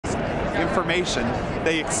information,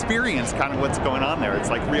 they experience kind of what's going on there. It's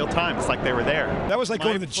like real time. It's like they were there. That was like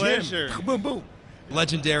going to the pleasure. gym. Boom, boom.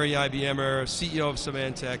 Legendary IBMer, CEO of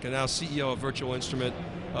Symantec, and now CEO of Virtual Instrument.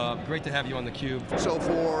 Great to have you on theCUBE. So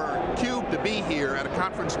for CUBE to be here at a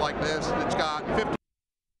conference like this, it's got 50.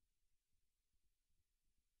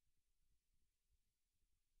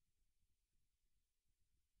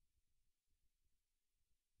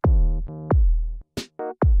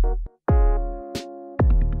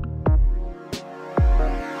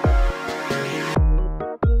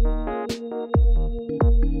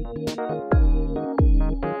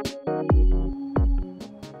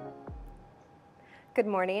 Good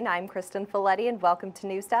morning, I'm Kristen Folletti and welcome to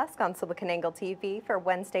News Desk on SiliconANGLE TV for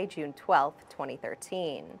Wednesday, June 12,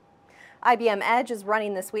 2013. IBM Edge is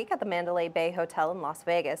running this week at the Mandalay Bay Hotel in Las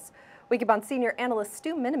Vegas. Wikibon senior analyst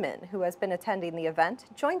Stu Miniman, who has been attending the event,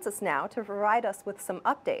 joins us now to provide us with some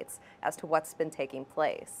updates as to what's been taking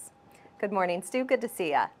place. Good morning, Stu. Good to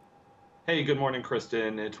see you. Hey, good morning,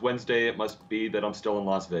 Kristen. It's Wednesday. It must be that I'm still in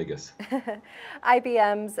Las Vegas.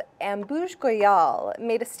 IBM's Ambush Goyal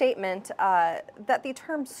made a statement that the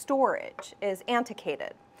term storage is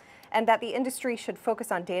antiquated and that the industry should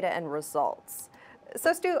focus on data and results.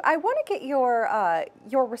 So, Stu, I want to get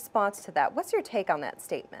your response to that. What's your take on that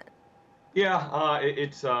statement? Yeah,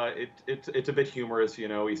 it's a bit humorous, you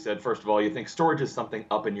know. He said, first of all, you think storage is something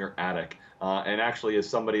up in your attic. And actually, as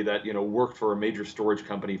somebody that, you know, worked for a major storage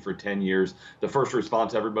company for 10 years, the first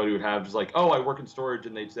response everybody would have is like, oh, I work in storage.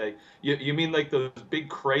 And they'd say, you mean like those big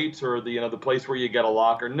crates or the, you know, the place where you get a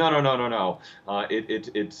locker? No, no, no, no, no.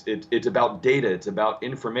 It's about data. It's about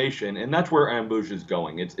information. And that's where Ambush is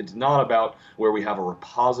going. It's not about where we have a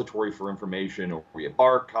repository for information or we have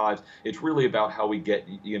archives. It's really about how we get,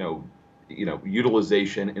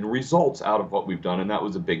 utilization and results out of what we've done, and that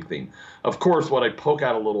was a big theme. Of course, what I poke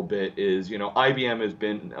at a little bit is, IBM has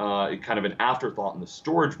been kind of an afterthought in the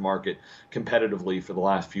storage market competitively for the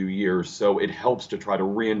last few years, so it helps to try to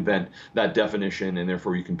reinvent that definition, and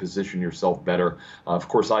therefore you can position yourself better. Of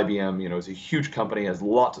course, IBM, is a huge company, has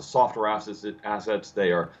lots of software assets.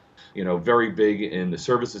 They are very big in the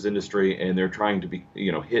services industry, and they're trying to be,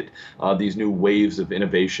 hit these new waves of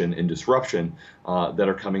innovation and disruption that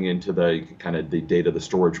are coming into the kind of the data, the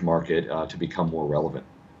storage market to become more relevant.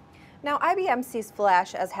 Now, IBM sees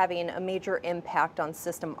flash as having a major impact on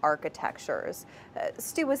system architectures.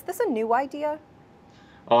 Stu, is this a new idea?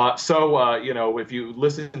 If you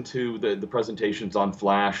listen to the presentations on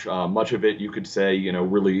Flash, much of it you could say,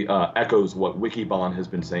 really echoes what Wikibon has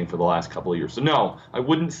been saying for the last couple of years. So no, I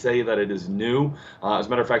wouldn't say that it is new. As a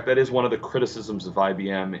matter of fact, that is one of the criticisms of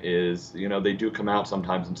IBM is, they do come out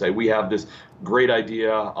sometimes and say, we have this great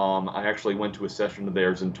idea. I actually went to a session of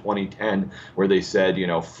theirs in 2010 where they said,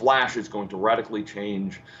 Flash is going to radically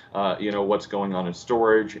change, what's going on in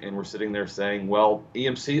storage. And we're sitting there saying, well,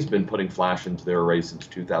 EMC's been putting Flash into their array since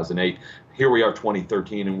 2008. Here we are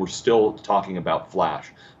 2013 and we're still talking about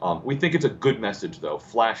Flash. We think it's a good message though.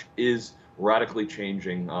 Flash is radically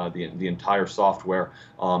changing the entire software,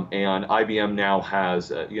 and IBM now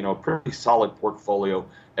has a pretty solid portfolio.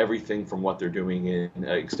 Everything from what they're doing in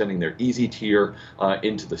extending their easy tier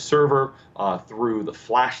into the server through the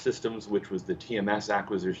Flash systems, which was the TMS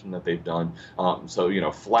acquisition that they've done.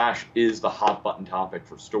 Flash is the hot button topic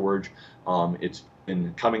for storage. It's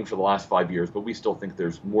been coming for the last 5 years, but we still think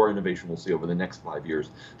there's more innovation we'll see over the next 5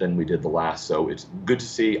 years than we did the last. So it's good to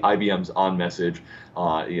see IBM's on message.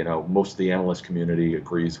 Most of the analyst community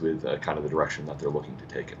agrees with kind of the direction that they're looking to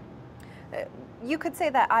take it. You could say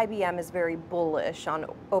that IBM is very bullish on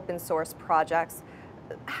open source projects.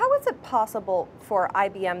 How is it possible for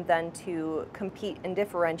IBM then to compete and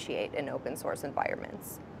differentiate in open source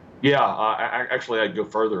environments? Yeah, actually, I'd go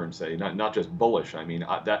further and say not just bullish. I mean,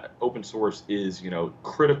 that open source is,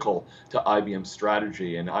 critical to IBM's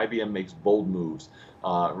strategy, and IBM makes bold moves.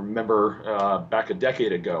 Remember, back a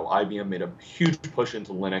decade ago, IBM made a huge push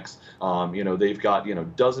into Linux. They've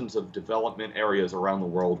got, dozens of development areas around the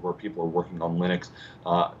world where people are working on Linux.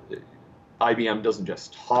 IBM doesn't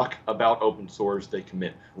just talk about open source, they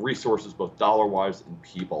commit resources, both dollar-wise and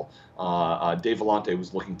people. Dave Vellante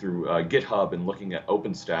was looking through GitHub and looking at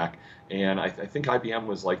OpenStack, and I think IBM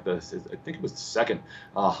was like I think it was the second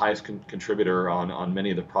highest contributor on many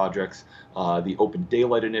of the projects. The Open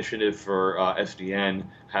Daylight Initiative for SDN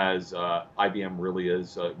has IBM really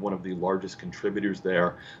is one of the largest contributors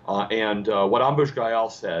there. And what Ambush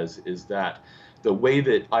Gayal says is that the way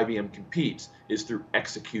that IBM competes is through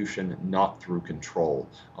execution, not through control.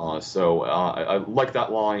 I like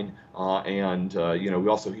that line. We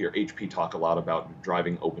also hear HP talk a lot about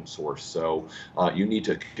driving open source. So you need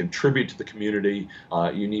to contribute to the community.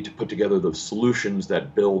 You need to put together those solutions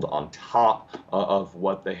that build on top of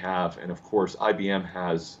what they have. And of course, IBM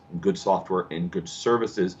has good software and good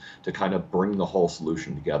services to kind of bring the whole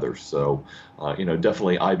solution together. So,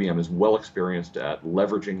 definitely IBM is well experienced at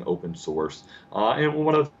leveraging open source. And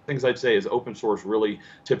one of the things I'd say is open source really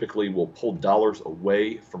typically will pull dollars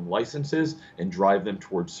away from licenses and drive them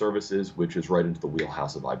towards services, which is right into the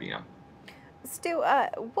wheelhouse of IBM. Stu,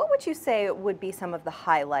 what would you say would be some of the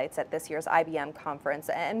highlights at this year's IBM conference,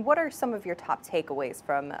 and what are some of your top takeaways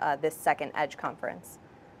from this second Edge conference?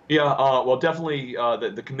 Yeah, well, definitely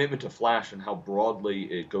the commitment to Flash and how broadly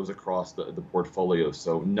it goes across the portfolio.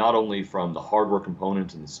 So not only from the hardware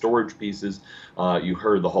components and the storage pieces, you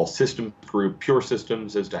heard the whole systems group, Pure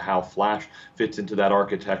Systems, as to how Flash fits into that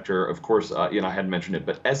architecture. Of course, I hadn't mentioned it,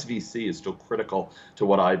 but SVC is still critical to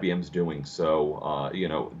what IBM's doing. So,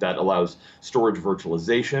 that allows storage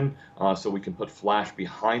virtualization, so we can put Flash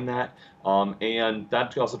behind that. And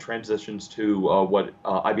that also transitions to what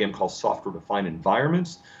IBM calls software-defined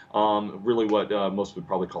environments, really what most would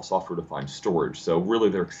probably call software-defined storage. So really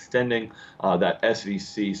they're extending that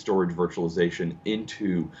SVC storage virtualization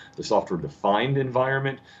into the software-defined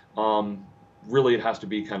environment. Really it has to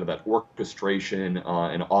be kind of that orchestration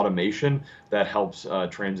and automation that helps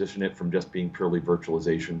transition it from just being purely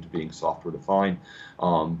virtualization to being software defined.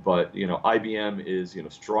 But IBM is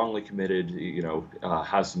strongly committed,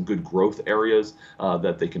 has some good growth areas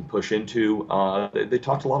that they can push into. They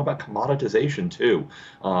talked a lot about commoditization too,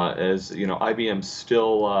 as IBM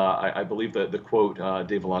still, I believe that the quote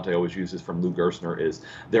Dave Vellante always uses from Lou Gerstner is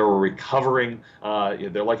they're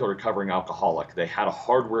like a recovering alcoholic. They had a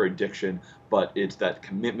hardware addiction, but it's that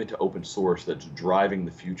commitment to open source that's driving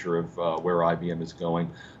the future of where IBM is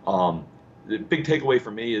going. The big takeaway for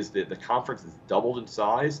me is that the conference has doubled in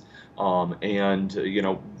size, and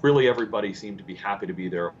really everybody seemed to be happy to be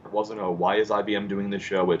there. It wasn't a why is IBM doing this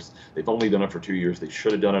show? They've only done it for 2 years. They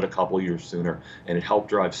should have done it a couple of years sooner, and it helped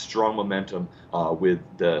drive strong momentum with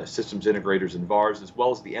the systems integrators and VARs, as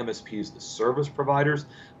well as the MSPs, the service providers,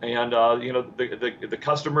 and the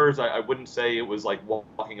customers. I wouldn't say it was like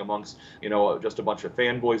walking amongst just a bunch of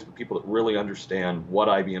fanboys, but people that really understand what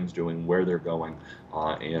IBM's doing, where they're going,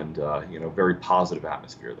 and very positive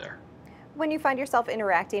atmosphere there. When you find yourself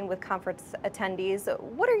interacting with conference attendees,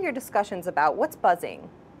 what are your discussions about? What's buzzing?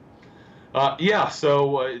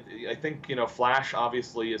 So I think Flash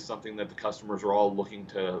obviously is something that the customers are all looking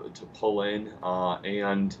to pull in,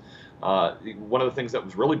 and one of the things that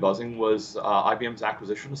was really buzzing was IBM's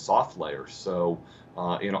acquisition of SoftLayer. So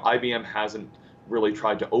IBM hasn't really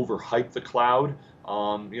tried to overhype the cloud.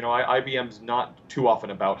 IBM's not too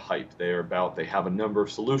often about hype. They have a number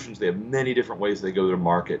of solutions. They have many different ways they go to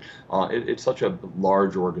market. It's such a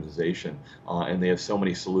large organization, and they have so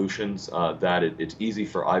many solutions that it's easy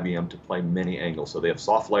for IBM to play many angles. So they have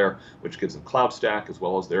SoftLayer, which gives them cloud stack, as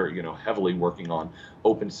well as they're heavily working on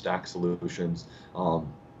OpenStack solutions.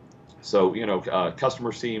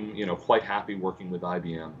 Customers seem quite happy working with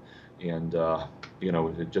IBM, and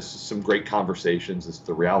just some great conversations as to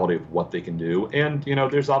the reality of what they can do. And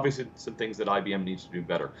there's obviously some things that IBM needs to do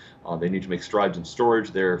better. They need to make strides in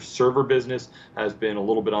storage. Their server business has been a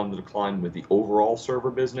little bit on the decline with the overall server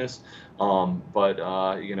business, but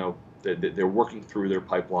they're working through their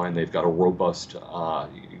pipeline. They've got a robust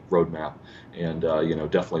roadmap, and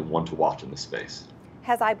definitely one to watch in the space.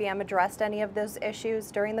 Has IBM addressed any of those issues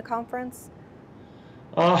during the conference?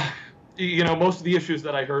 Most of the issues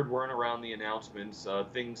that I heard weren't around the announcements.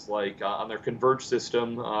 Things like on their Converge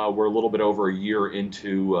system, we're a little bit over a year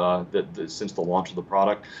into since the launch of the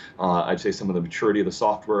product. I'd say some of the maturity of the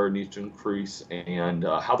software needs to increase, and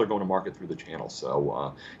how they're going to market through the channel.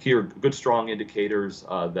 So here, good strong indicators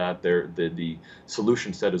that the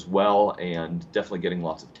solution set is well, and definitely getting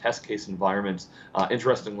lots of test case environments.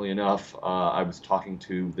 Interestingly enough, I was talking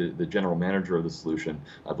to the general manager of the solution,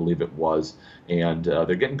 I believe it was, and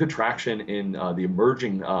they're getting good traction in the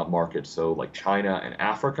emerging markets, so like China and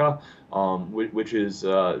Africa, which is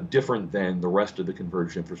different than the rest of the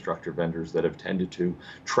converged infrastructure vendors that have tended to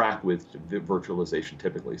track with the virtualization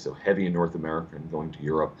typically. So heavy in North America and going to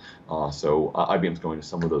Europe. IBM's going to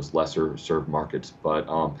some of those lesser served markets, but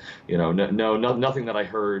nothing that I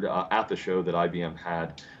heard at the show that IBM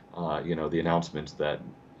had, the announcements that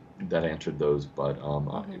answered those, but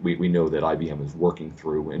we know that IBM is working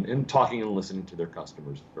through and talking and listening to their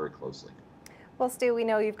customers very closely. Well, Stu, we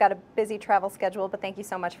know you've got a busy travel schedule, but thank you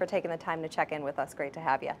so much for taking the time to check in with us. Great to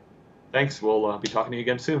have you. Thanks. We'll be talking to you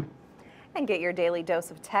again soon. And get your daily dose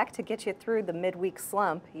of tech to get you through the midweek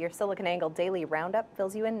slump. Your SiliconANGLE Daily Roundup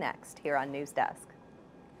fills you in next here on News Desk.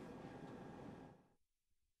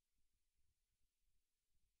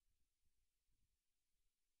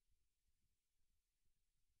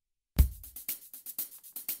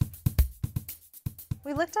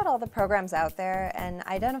 We looked at all the programs out there and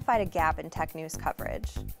identified a gap in tech news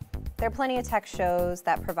coverage. There are plenty of tech shows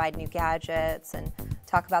that provide new gadgets and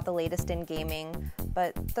talk about the latest in gaming,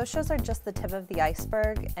 but those shows are just the tip of the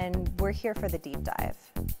iceberg, and we're here for the deep dive.